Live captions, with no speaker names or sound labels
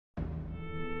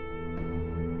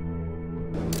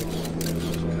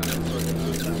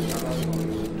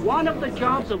one of the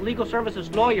jobs of legal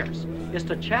services lawyers is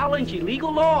to challenge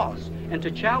illegal laws and to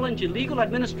challenge illegal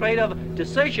administrative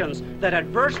decisions that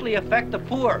adversely affect the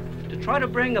poor, to try to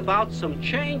bring about some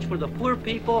change for the poor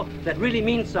people that really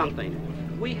means something.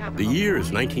 The year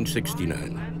is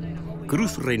 1969.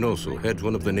 Cruz Reynoso heads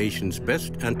one of the nation's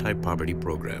best anti-poverty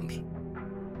programs.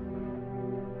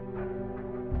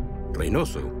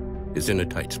 Reynoso is in a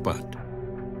tight spot.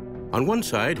 On one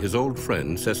side, his old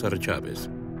friend, Cesar Chavez,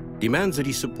 demands that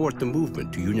he support the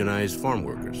movement to unionize farm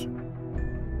workers.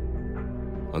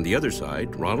 On the other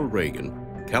side, Ronald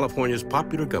Reagan, California's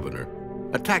popular governor,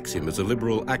 attacks him as a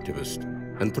liberal activist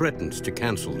and threatens to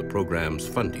cancel the program's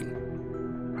funding.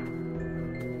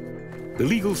 The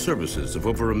legal services of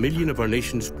over 1 million of our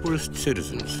nation's poorest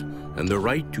citizens and their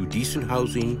right to decent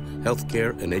housing, health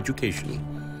care, and education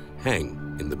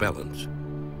hang in the balance.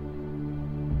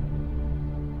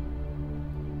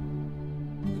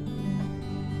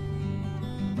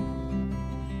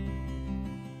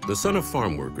 The son of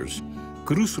farm workers,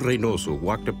 Cruz Reynoso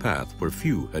walked a path where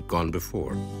few had gone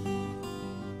before.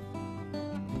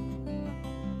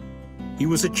 He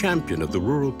was a champion of the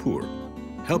rural poor,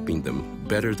 helping them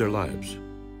better their lives.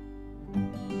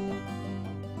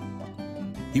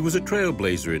 He was a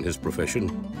trailblazer in his profession,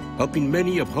 helping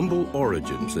many of humble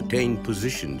origins attain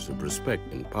positions of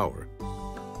respect and power.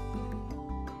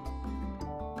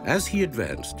 As he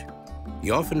advanced,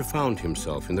 he often found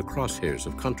himself in the crosshairs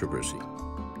of controversy.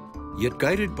 Yet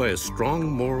guided by a strong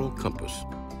moral compass,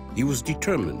 he was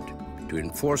determined to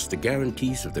enforce the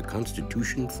guarantees of the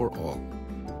Constitution for all.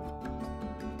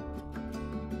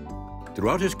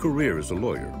 Throughout his career as a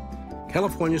lawyer,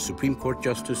 California Supreme Court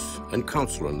Justice and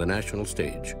counselor on the national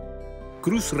stage,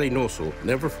 Cruz Reynoso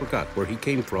never forgot where he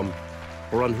came from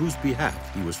or on whose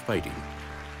behalf he was fighting.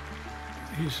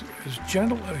 He's as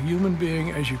gentle a human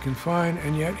being as you can find,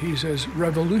 and yet he's as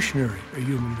revolutionary a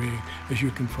human being as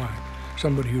you can find.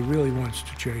 Somebody who really wants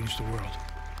to change the world.